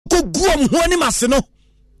ko guam ho ani mase no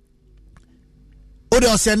o de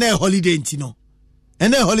o se na holiday nti no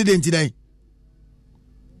and then holiday today.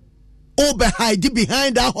 Oh, hide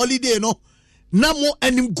behind that holiday, no. Namo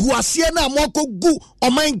and him guasia na moko gu o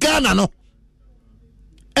my Ghana, no.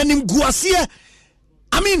 And him guasia.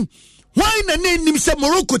 I mean, why the name him say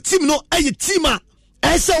Morocco team no a team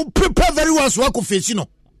I say prepare very well so I could face, you know.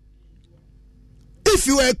 If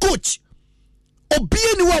you are a coach, or be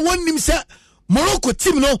anyone one him say Morocco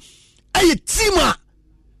team no a team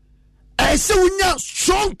I say we need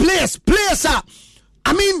strong players are.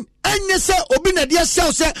 I mean, and you say, Obina dear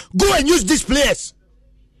self say, go and use these players.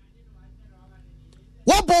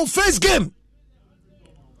 What about first game?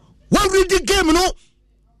 What read the game, you know?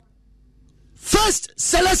 First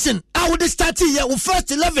selection, I would start here with first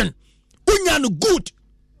 11. Unyan good.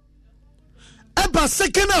 About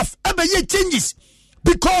second half, about ye changes.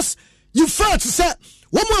 Because you felt to say,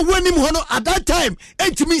 one more winning at that time,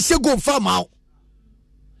 and to me, say go farm out.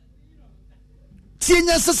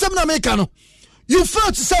 Tienya Sasamna Mekano. You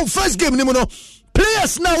felt to say first game, no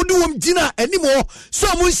players now do dinner anymore.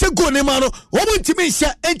 Someone say go Nemano. Woman to me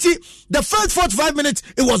say the first 45 minutes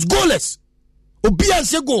it was goalless. Obian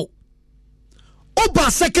say go.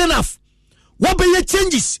 Oba second half. What be your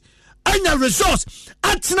changes? And your results.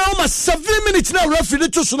 At now my 7 minutes now referee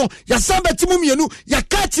to so no. Ya samba timu mienu ya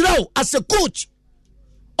catch now as a coach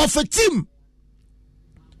of a team.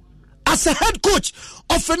 As a head coach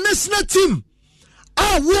of a national team.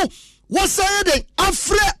 What's the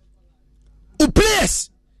afre players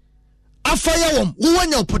afire them who want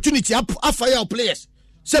your opportunity afire your players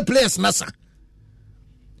say players nasa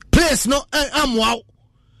players no am wow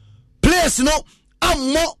players no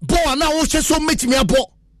am more ball now we so meet me a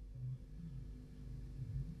ball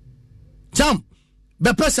jam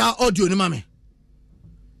be pesa audio ni mame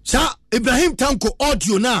sa Ibrahim Tanko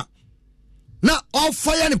audio na all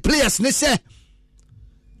fire the players ne say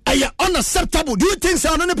unacceptable. Do you think so?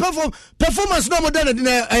 On performance no more than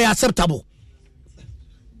acceptable.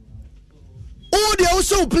 Oh, they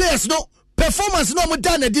also players no performance no more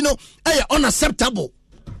than unacceptable.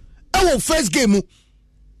 Our first game.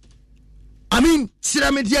 I mean,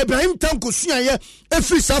 Siramedi Ibrahim Tanko Suya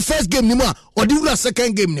every first game ni mo or the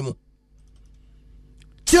second game ni mo.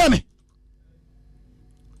 Chirame.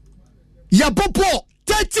 Ya popo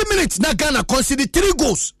 30 minutes na Ghana conceded 3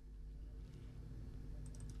 goals.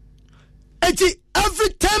 Every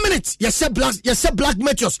 10 minutes, you say black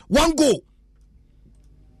matches, 1 goal.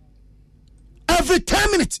 Every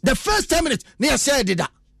 10 minutes, the first 10 minutes, you say did that.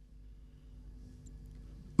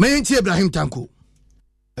 Ibrahim Tanko.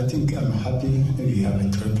 I think I'm happy we have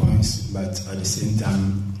 3 points, but at the same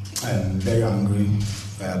time, I'm very angry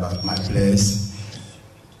about my players.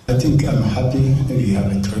 I think I'm happy we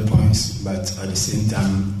have 3 points, but at the same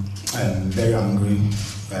time, I'm very angry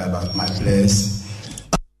about my players.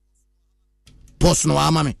 Boss no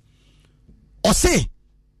amame or say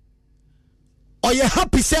or you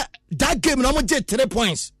happy say that game no get 3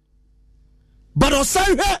 points but o say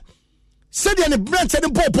said the branch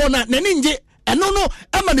and ball na ninje and no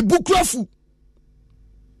am the book rafu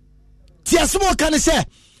ti asmo kan say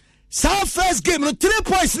sa first game no 3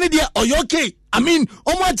 points ni there or you okay I mean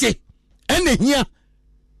omoje and here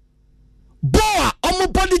boa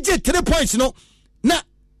omo body get 3 points no na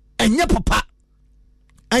enya papa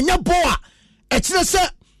enya boa it's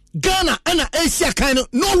not Ghana and Asia kind of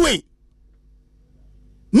no way.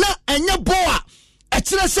 Na enya boa.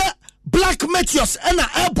 It's not black meteors and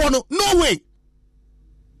airborne no way.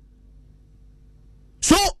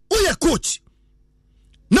 So we are coach.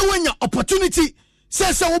 Now when your opportunity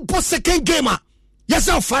says our post second gamer, yes,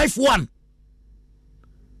 5-1.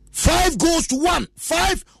 5 goals to 1.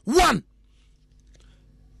 5-1.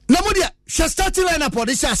 Namudia, she starting line up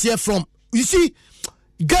this as here from you see.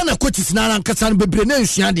 Ghana coaches na kasan bebre na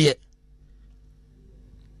nsua de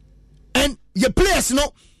and your players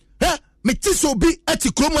no me tiso bi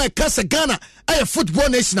ati kromo e kasa Ghana ay football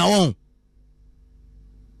nation awon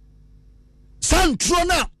santro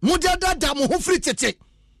na modia dada mo ho free tete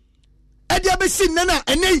e dia be sin na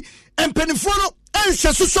enei empenifo no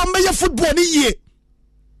enhwe so meye football ni yie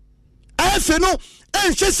afa no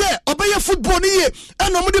enhwe se obeye football ni yie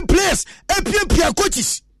and no the players pia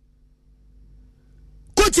coaches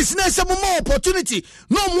coaches na say more opportunity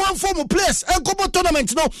no one form of players and go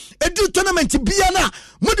tournament no e do tournament bia na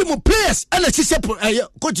mo players and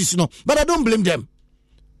coaches no but I don't blame them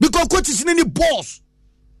because coaches need balls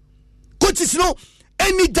coaches no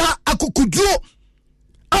any da akukudro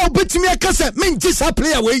I'll bet me a case men just a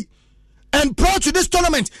player way and prior to this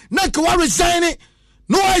tournament na kwa resign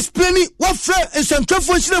no I explain what fair and central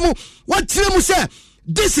for what tell say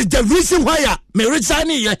this is the reason why me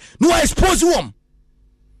resigning here. No, I expose them.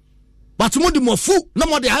 But more the more fool, no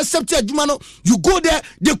more they accept it. You go there,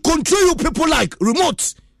 they control you people like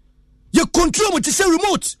remote. You control what you say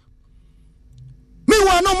remote.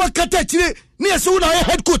 Meanwhile, no more kata near so una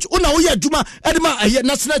head coach, una oya juma, edema a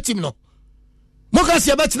national team no.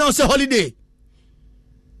 Mokasi about now say holiday.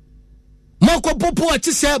 Moko popo a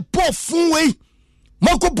say poor funway.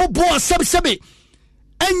 Moko popo a sebe.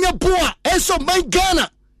 Enya poa eso my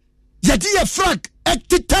Ghana. Yadi a frank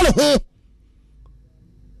ektital ho.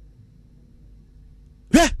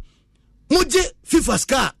 Muje FIFA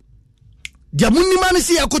scar. Dia muni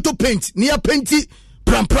manisi yakoto paint, niya painti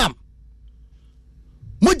pram.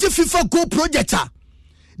 Muje FIFA go projector.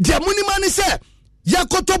 Dia muni manisi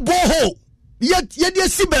yakoto boho. Yadi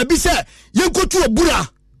si baby se yakoto obura.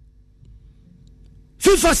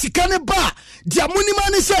 FIFA sikane ba. Dia muni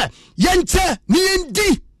manisi yenche ni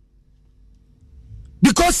yendi.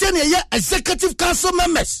 Because ye executive council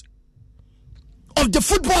members of the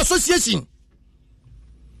Football Association.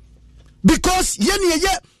 Because yeni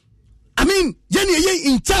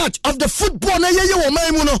in charge of the football na ye wo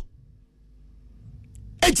man mu no.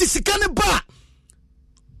 Etisikane ba.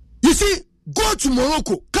 You see, go to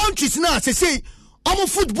Morocco, countries now say omo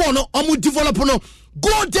football no, omo develop no.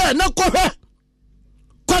 Go there na ko hwe.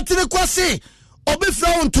 Kwatire kwase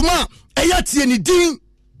obefra ontuma eyatie ni din.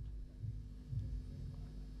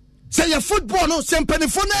 Say your football no, say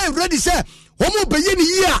mpanifo na ready say omo beye ni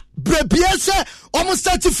year brebia say omo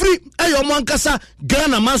start free ayo omo ankasa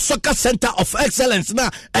Ghana Man Soccer Center of Excellence na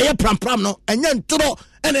eye pram no enye ntoro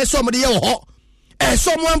ene so omo de ye ho e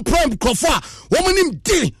so omo pram krofo a omo nim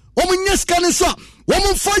di omo nya scan so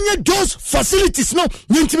omo fanya those facilities no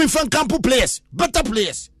nyintimi fan camp players better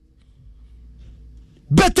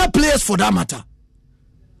players for that matter.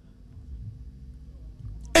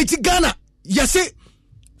 Eti Ghana yase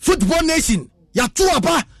football nation ya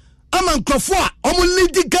tuapa ama nkrofo a omo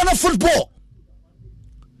lead Ghana football.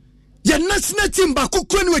 Ya national team ba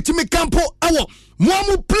kokro ni wetimi campo awo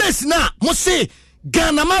mo place na mo say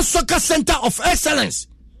Ghana Man Soccer Center of Excellence.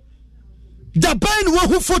 The band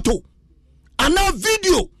wo photo and now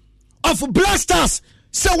video of Black Stars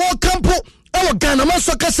say wo campo awo Ghana Man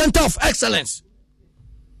Soccer Center of Excellence.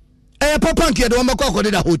 Papa nke de wo makwa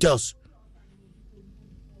the hotels.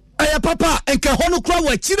 Papa enke hono kra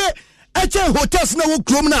wa chire eche hotels na wo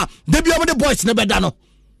krom na de bia the boys na beda no.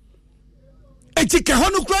 Eche ke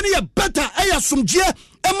hono kra na better somjie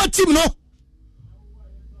ema team no.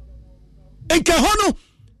 Enke hono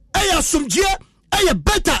somjie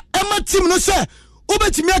better ema team no say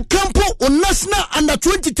obetimi campo on national under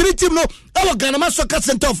 23 team no our Ghana Man Soccer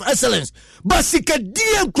Center of Excellence. Basika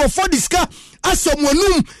DM Crawford diska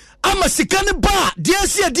asomwanum ama sikane ba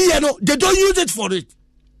DNC no, they don't use it for it.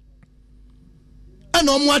 And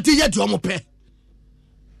omwate yet omope.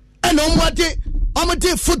 And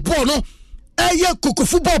omwate football no. Koko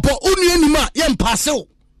football po uni anima yem passo.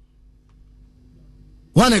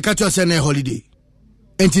 One catch us a holiday.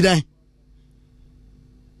 Enti dai.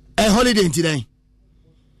 A holiday enti dai.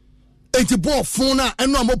 Enti ball phone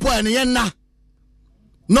and no mopo and yenna.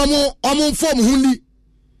 No more omon form hundi.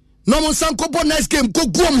 No more sankopo next game go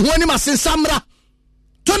gum when ma sen samra.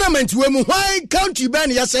 Tournament we mu why country ban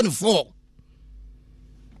yasen 4.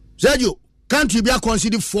 Sergio, country be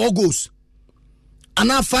considered 4 goals. And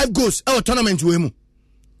now 5 goals our tournament we mu.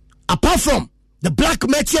 Apart from the Black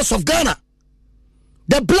Meteors of Ghana.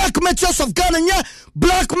 The Black Meteors of Ghana, yeah,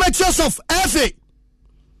 Black Meteors of FA.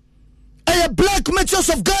 Black Meteors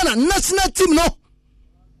of Ghana, national team no.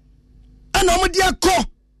 And omodia ko.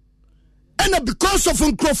 And because of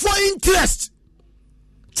uncrofo interest.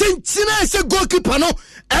 Tintina is a goalkeeper no.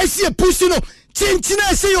 I see a pussy no.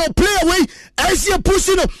 Tintina say your play away. I see a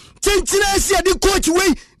pussy no. Tintina say the coach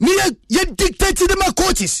way. Near you dictate to my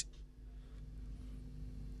coaches.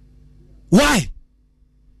 Why?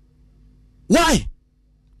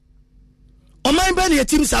 On my belly a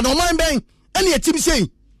team said on my bang any a team say.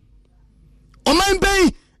 On my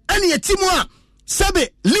bang any a team wa sabe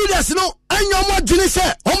leaders no and your more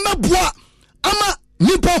say on my bois ama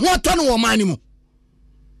nipo what on one manimu.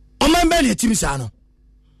 On my belly a team sano.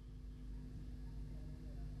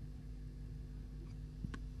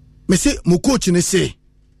 Me say mo coach ne say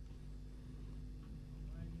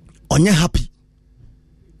onye happy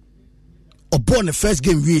obo the first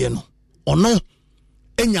game we no ono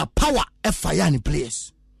enya power e fire ni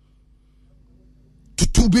players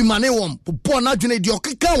to be mane won bo na dwene di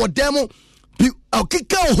okeka wo demo bi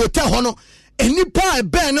okeka hotel hono enipa e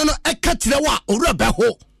ben no e ka kire wa owura be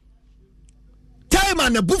ho time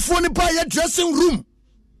and bufo ni pa ya dressing room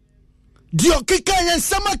di okeka yen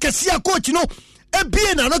sama kase a coach no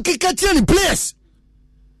ebie na no kikatire ni players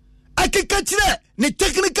akikatire ni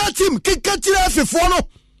technical team kikatire afefo no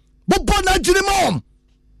bobo na dwene mom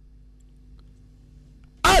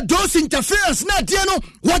those interference na dia no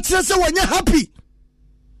what say wanya happy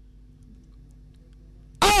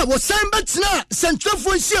was samba tina central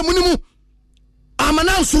for hia munimu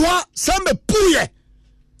amanansoa samba puye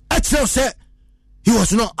atro say he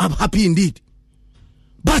was not happy indeed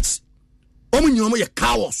but omunyomo ye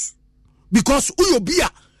chaos because uyobia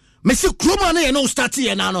me se kroma na ye no start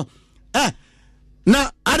ye na no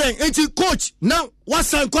na adan enti coach na what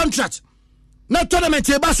sign contract na tournament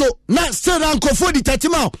e baso na still rank for the 30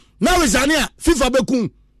 mile na wezania FIFA beku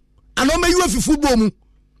anoma UEFA football mu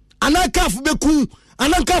anakaf beku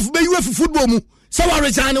anankaf be UEFA football mu so wa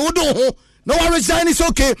resign wo do ho no wa resign is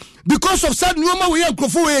okay because of sad nyoma we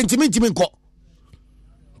ankofo we ntimi nko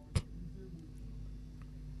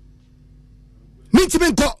ntimi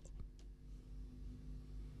nko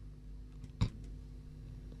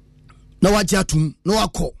na wajatum no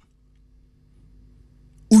akọ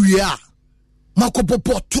uya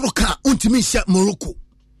makopopo turuka untimi sha Morocco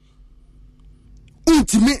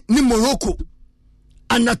untimi ni Morocco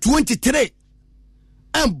ana 23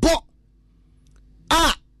 embo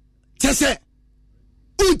tese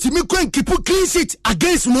untimi kwen kipu clean sheet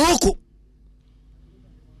against Morocco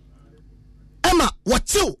Emma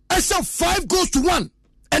watil esa 5 goals to 1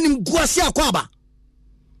 and mguasia akwaba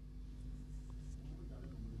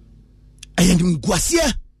ayem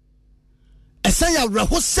mguasia esa ya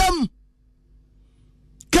rahosam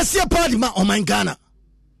kasia party ma o man Ghana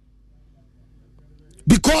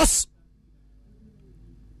because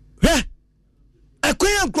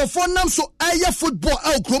Ekwenya microphone nam so aye football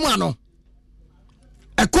kroma no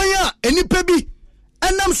Ekwenya enipa bi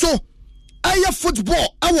enam so aye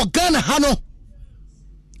football Ghana ha no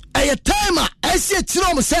aye time ese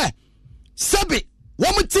tirom se sabi wo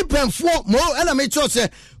mtipemfo mo na me cho se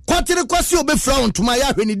kwatere kwase obefra ontuma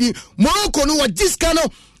ya hwenidi Morocco no wajiska no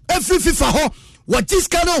every FIFA ho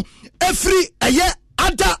wajiska no every aye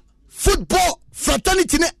other football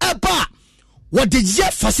fraternity ne epa what the year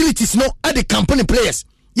facilities no at the company players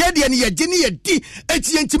yedi ani yedi yedi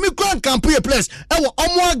eti yentimi kran company players ewo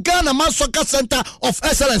omo Ghana Man Soccer Center of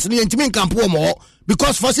Excellence ni yentimi camp omo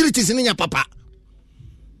because facilities ni nya papa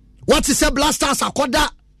what is a blasters akoda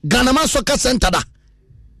Ghana Man Soccer Center da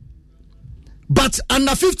but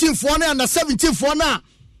under 15 for na under 17 for na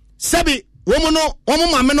sebi womo no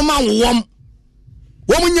womo mame no man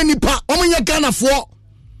womo nya nipa womo nya Ghana for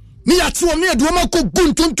ni ati wo ne do ma ko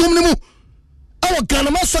guntuntum ni mu our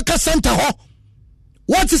Ghana Man Soccer Center ho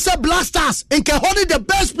what is a blasters in can hold the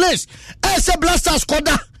best place as a blasters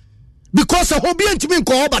koda because a hobby ntimi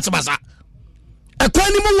ko batbasa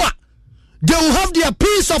ekwani mu wa they will have their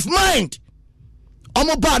peace of mind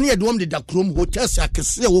omo ba na edom de da krom hotels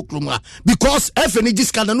akese wo krom because FNG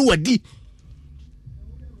scandal no wadi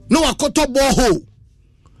no akoto boho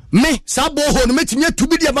me sa boho no metimi to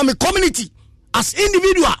be there by me community as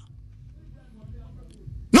individual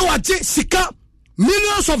no ati sika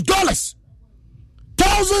millions of dollars,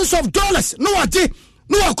 thousands of dollars. No ati,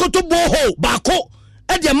 no akoto boho bako.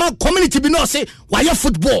 E the man community be no say why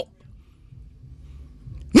football.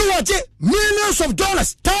 No ati millions of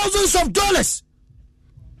dollars, thousands of dollars.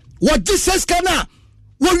 What this says kana?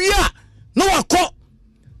 Where we are? No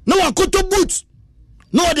akoto boots.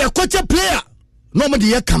 No the akoto player. No me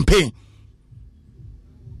the campaign.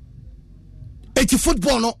 80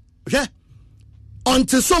 football no. Yeah.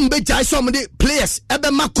 Until some be jai some the players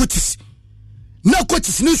ebe ma coaches no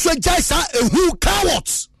coaches ni so jai sa who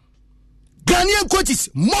cowards Ghanaian coaches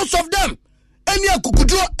most of them any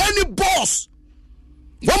akukudro any boss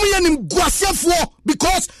womu yanim guasefo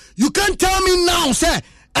because you can't tell me now say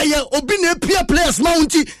aye obi na peer players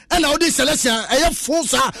mounty and all this selection aye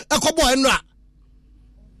force akobo enra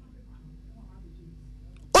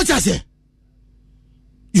ocha say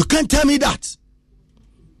you can't tell me that.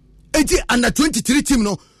 Eti under 23 team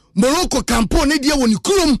no Morocco campaign ne dia woni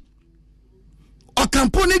kurom o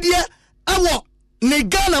campaign ne dia awo ne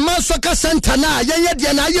Ghana Man Soccer Center na ye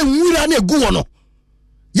dia na ye nwura na egu wo no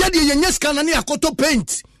ye dia ye nyeska na ne akoto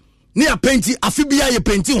paint ne ya painti afibia ye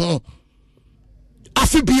painti ho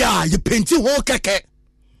afibia ye painti ho keke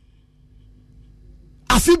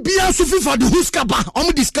afibia so FIFA de huskapa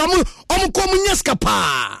omo diskamu omo ko munyeska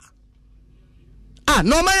pa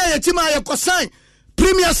no ma ye tima ye ko sign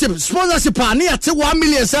premiership sponsorship ni ate 1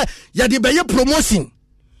 million say ya de be promotion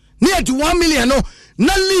ni ate 1 million no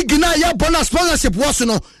na league na ya bonus sponsorship was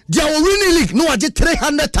no dia winning league no age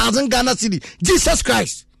 300,000 Ghana cedi Jesus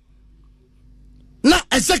Christ na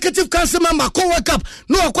executive council member ko wake up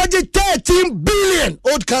no akwaje 13 billion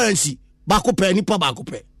old currency baako pɛ nipa baako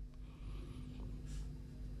pɛ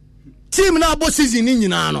team na abo season ni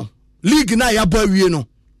nyina no league na ya bo awie no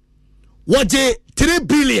woje 3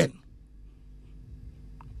 billion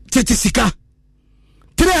tetisika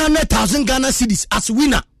 300,000 Ghana cedis as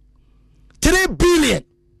winner 3 billion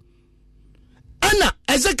ana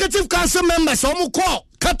executive council members omu call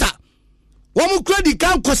kata omu credit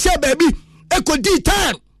kan ko share baby ekodi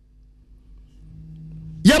time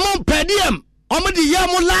yamon pedium omu di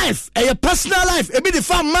yamu life a personal life ebi the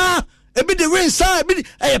farmer ebi the rain side ebi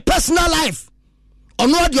a personal life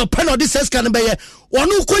ono adi your pen or this says can be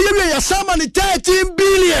onu ko yewe ya sama ni 13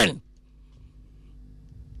 billion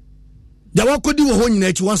ya wakodi wo ho nyina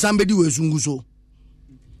echi won sam bedi wo esungu so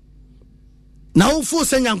na wo fo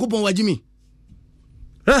se Nyankopon wagimi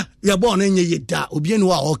ya bo na nye yeda obi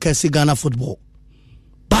enu a o kese Ghana football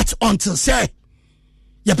but until say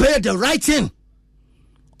you play the right thing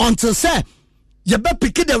until say you be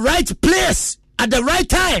pick the right place at the right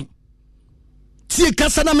time see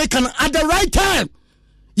kasana make at the right time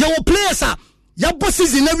your players are your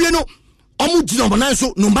bosses in every no omu di no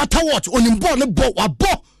so no matter what oni ball ne ball wa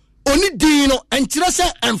ball oni din no enkyere se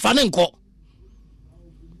emfane nko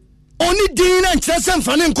oni din na enkyere se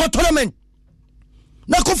emfane nko tournament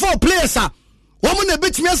na ko for players a wo mo na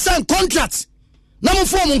betimi sign contract na mo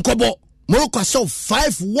form nkobo Morocco show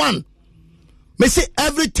 5-1 me say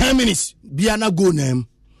every 10 minutes bia na go name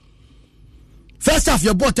first half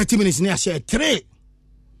your ball 30 minutes na share 3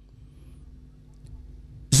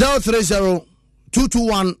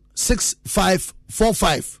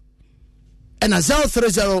 030-221-6545 and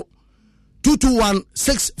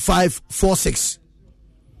 030-221-6546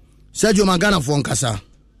 Sergio Magana for nkasa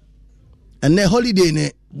and ne holiday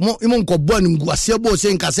ne imon ko bo nim guase bo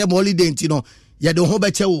se nkasa mo holiday ntino ya de ho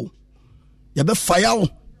be chewo ya be fire wo.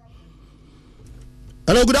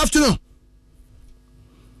 Hello, good afternoon.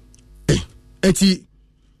 Eti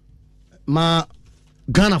ma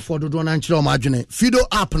Ghana for do na nchiro ma adwene Fido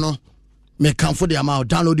app no me kan for the amount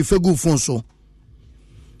download the fegu phone so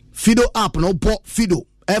Fido app no bo Fido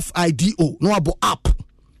FIDO no abo app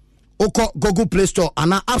oko Google Play Store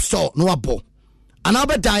ana App Store no abo ana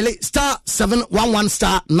be dial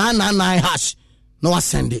 *711*999# no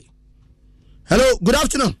send it. Hello, good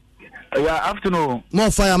afternoon. Yeah, afternoon.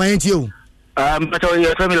 More fire my into you. But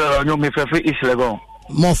your family no me for is lego.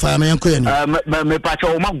 More fire my uncle. Me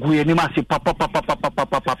pacho ma guye ni masi papa.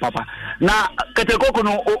 Na keteko ko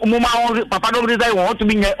no muma papa do resign want to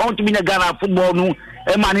be Ghana football no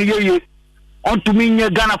e mani ye. Want to be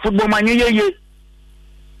Ghana football man ye.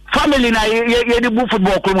 Family na ye di bu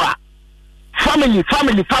football kuma. Family.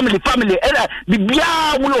 The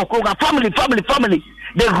bia mulo ko family.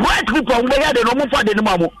 The right people we are the no for the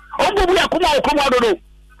mamu. Obo bu akuma do.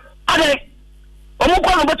 Ade omo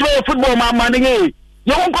ko no beto football man ye.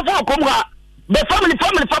 You won't go for Kumra. The family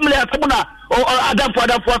Asamuna or Adam for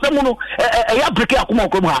Samuno, a break Akuma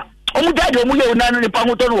Kumra. Omuja, Muyo,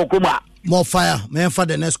 Pamuton Okuma. More fire, man, for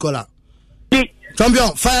the next caller.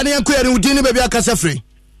 Champion, fire and query, Udini baby Akasa free.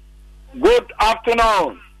 Good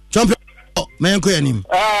afternoon. Champion, man, query.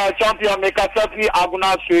 Champion, make a selfie,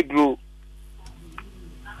 Aguna Swedru.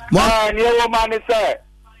 Man, your man is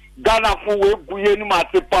Ghana for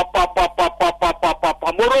Buyenumati, Papa.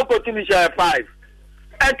 Morocco Timisha 5.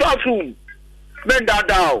 I talk soon. Men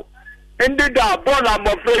down. Indeed, ball I'm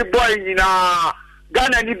afraid boy in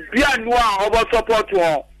Ghana ni beyond one over support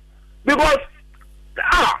one. Because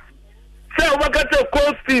say what get a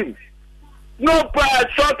coach team. No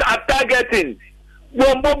shot at targeting.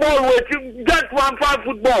 One ball with just 1-5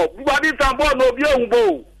 football. But it's a ball no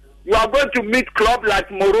ball. You are going to meet club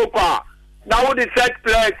like Morocco. Now the set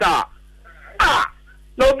players are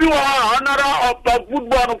no be another of the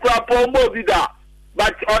football no crap more.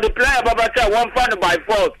 But on the player Baba say one fan by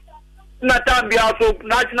force. Nathan be also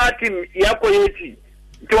national team Yakoyeti.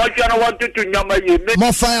 To what you want to nyama ye.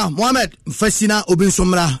 More fire, Mohamed Fasina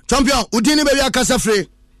Obinsumra. Champion, Udini baby Akasa free.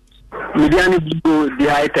 Mediani go the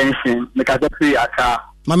high tension. Make us free aka.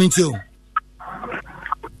 Mamincho.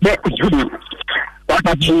 What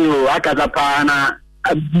about you? Akasa pana.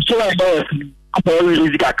 Bishop boss. Apo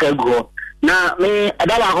release kakego. Na me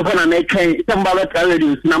adawa ko na me train itamba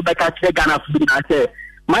travel number catch Ghana football I say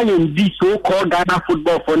my in so called Ghana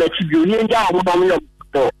football for the tribune nja o mo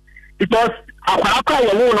football because akwa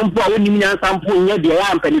ya wo no mpo woni nya sample nya de ya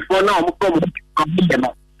ampanifo na o mo ko mo abie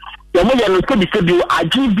no yo mo ya no ko distribute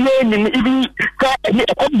agibie ni ibi ka ni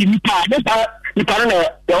e ko ni pa ne ta ni pa na ya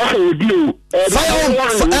o se dio fire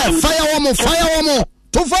womo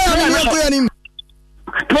to fire na ko ya ni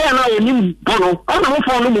player na oni bono ana mo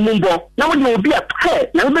fo no mumbo na wo de obi a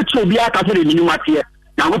na wo betu obi aka so de ni mate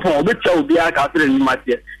na go pon obetia obi aka after ni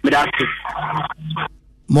mate me da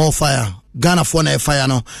more fire Ghana for na fire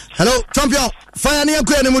no hello champion fire na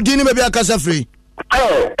yakua ni mudini me bia kasa free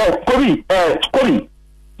Kobi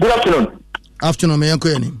good afternoon me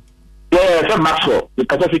yakua ni so Maxwell the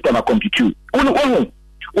Pacific na compete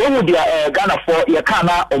When dia Ghana for ya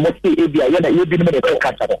kana almost ebia ya na yebi me dey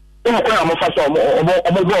kasa no ko na mo fa so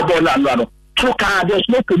mo go na no so there's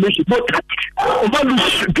no permission no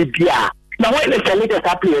lose bibia now when the leaders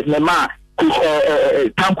are players na ma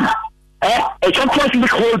Tanko a Champions League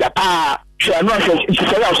holder so no say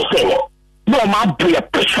no ma be a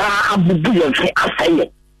pressure abubu yon say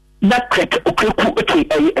asay na crack okay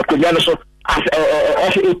so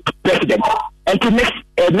as a president and to next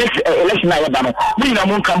election na yaba we na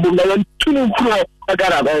mon kambu na yon tunu kro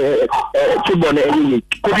agara football e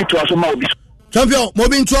ko bi to aso ma obi champion mo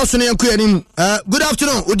bi nto aso na yanku anim good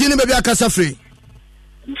afternoon udini be bia kasa free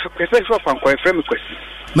for fanko frame kwasi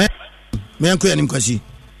me yanku anim kwasi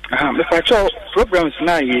me fa programs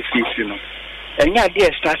na ye fisi no enya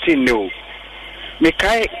dey starting no me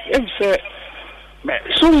kai em say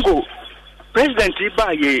sungo president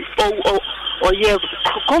iba ye o ye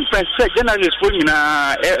conference journalist for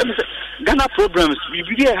na Ghana programs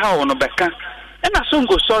we how no beka and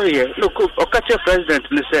sungo sorry look okache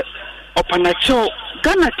president ne say opanacho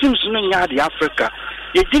Ghana teams no nya the Africa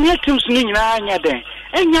ye junior teams no nya anya den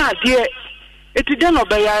enya de eti den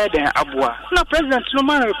obeya den aboa na president no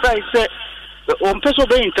man reply say on person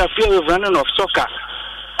be interfere with running of soccer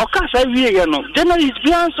okasa wie ye no journalist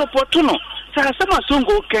beyond support no sa sama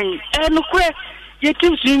sungo ken no kre ye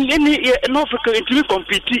teams in Africa to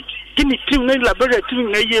compete kini team na liberate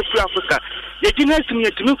team na ye free Africa ye junior team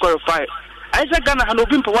ye team qualify I say Ghana han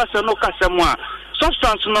obi mpa wasa no kasa mo a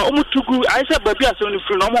substance no omutugu I say baby aso ni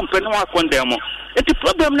free no mo mpa no akondem eti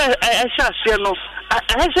problem na I say no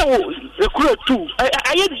I say recruit too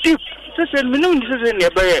I deep say minimum say ne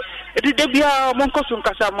be eti de bia mo nkoso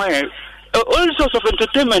nkasa mo all sorts of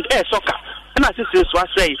entertainment soccer and I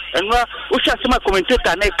say and we shall see my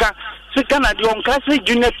commentator neka say Ghana the on say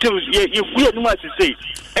junior teams you no what to say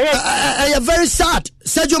I am very sad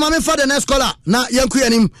Sergio Mame for the next caller na yanku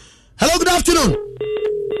anim hello good afternoon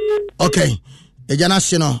okay ejana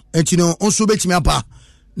shino etino onso betimi apa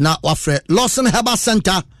na wafre Lawson Herbal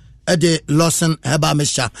Center de Lawson Herbal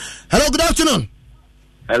Mesha hello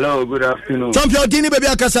good afternoon champion dini baby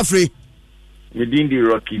akasa free Medindi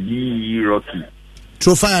Rocky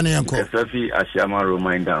Trofaya na yanko Kasafi Ashama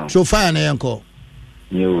remind down Trofaya na yanko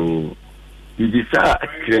yo idisa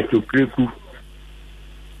kreku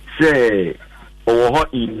say over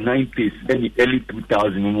in 90s then the early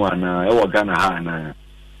 2001 na Ghana ha na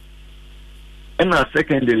and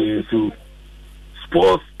secondary so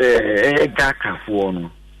sports gaka for no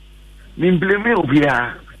min blame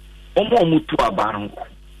obia omo mutu abaron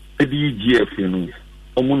e di GF no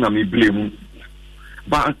omo na me blame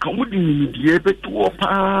but come with the able to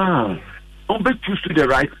choose to the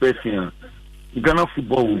right person. Ghana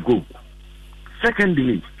football will go.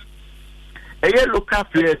 Secondly, a local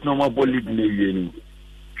players normal ball league navy.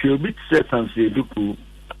 She'll be set and say, "Duku,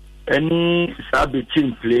 any sabe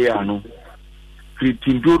team player no,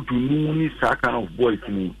 creating do to no that kind of boys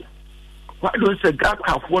me. Why don't say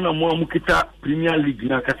Gaka for na more mukita Premier League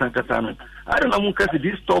na kasana? I don't know mukasi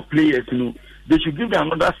these top players no." They should give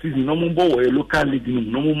them another season. No more a local league.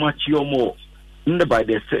 No more match or more. By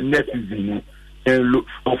the next season, and look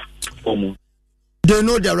for more. They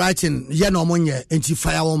know the writing. Yeah, no money. Anti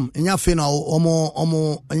fire them. And ya fena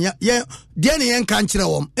omo. Yeah. Diani yan kanchira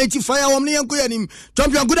them. Anti fire them. Ni yan kuyanim.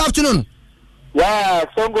 Champion. Good afternoon. Yeah.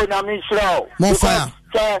 Songo na mislo. More fire.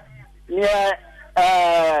 Yeah.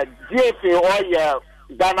 GFA or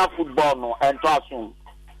Ghana football no and classroom.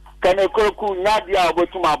 Kenekoku Nadia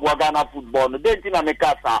Obotuma Ghana football no dentina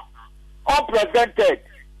mekasa unprecedented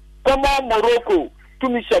come on Morocco to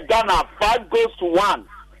Michel Ghana 5-1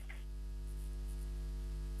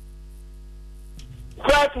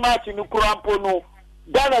 first match in Ukurampo no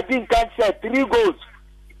Ghana didn't cancel 3 goals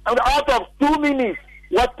and out of 2 minutes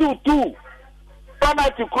what 2-2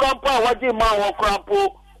 penalty Ukurampo what the man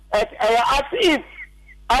Ukurampo as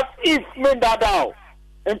if men down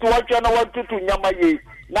into what you know what to Nyamaye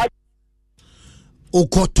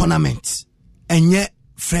Oko tournament enye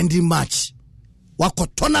friendly match wako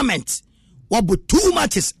tournament wabo 2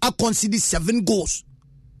 matches I concede 7 goals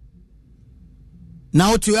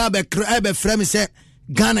now to have frame say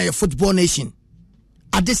Ghana a football nation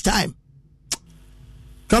at this time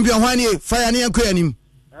champion wani fire ni yanko yanim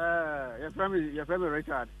your family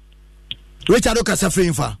Richard Okasafre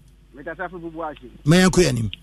infa me kasa fu bubu ashi me yanko yanim